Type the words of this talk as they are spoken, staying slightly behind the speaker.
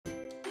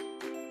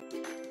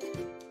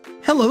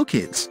Hello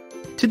kids!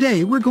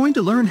 Today we're going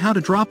to learn how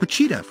to draw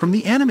Pochita from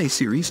the anime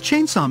series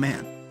Chainsaw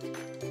Man.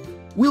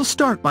 We'll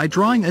start by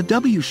drawing a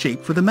W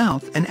shape for the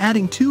mouth and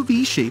adding two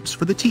V shapes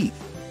for the teeth.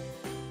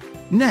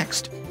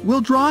 Next,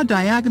 we'll draw a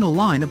diagonal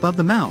line above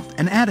the mouth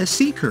and add a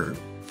C curve,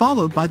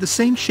 followed by the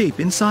same shape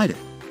inside it.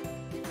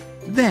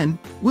 Then,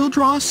 we'll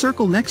draw a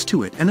circle next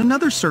to it and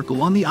another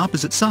circle on the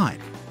opposite side.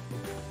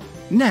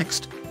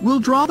 Next, we'll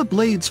draw the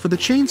blades for the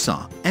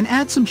chainsaw and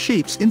add some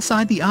shapes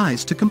inside the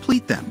eyes to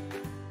complete them.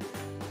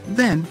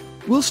 Then,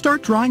 we'll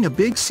start drawing a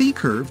big C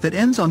curve that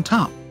ends on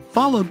top,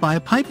 followed by a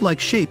pipe-like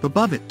shape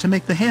above it to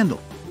make the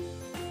handle.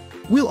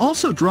 We'll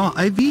also draw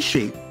a V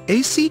shape,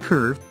 a C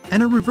curve,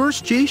 and a reverse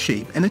J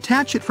shape and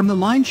attach it from the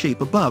line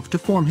shape above to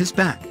form his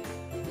back.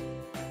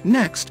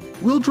 Next,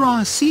 we'll draw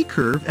a C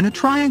curve and a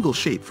triangle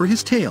shape for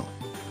his tail.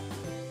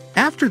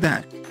 After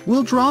that,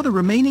 we'll draw the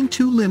remaining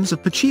two limbs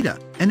of Pochita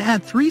and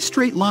add 3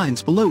 straight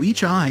lines below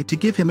each eye to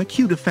give him a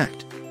cute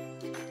effect.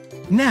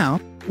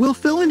 Now, we'll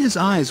fill in his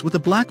eyes with a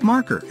black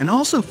marker and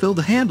also fill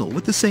the handle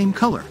with the same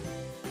color.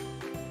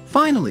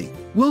 Finally,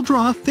 we'll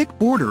draw a thick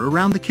border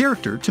around the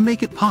character to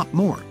make it pop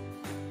more.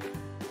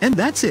 And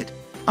that's it!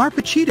 Our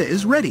Pochita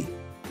is ready!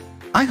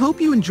 I hope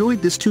you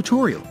enjoyed this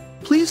tutorial.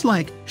 Please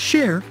like,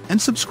 share,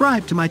 and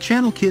subscribe to my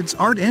channel Kids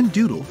Art and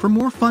Doodle for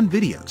more fun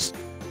videos.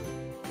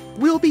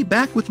 We'll be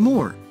back with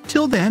more.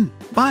 Till then,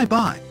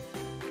 bye-bye.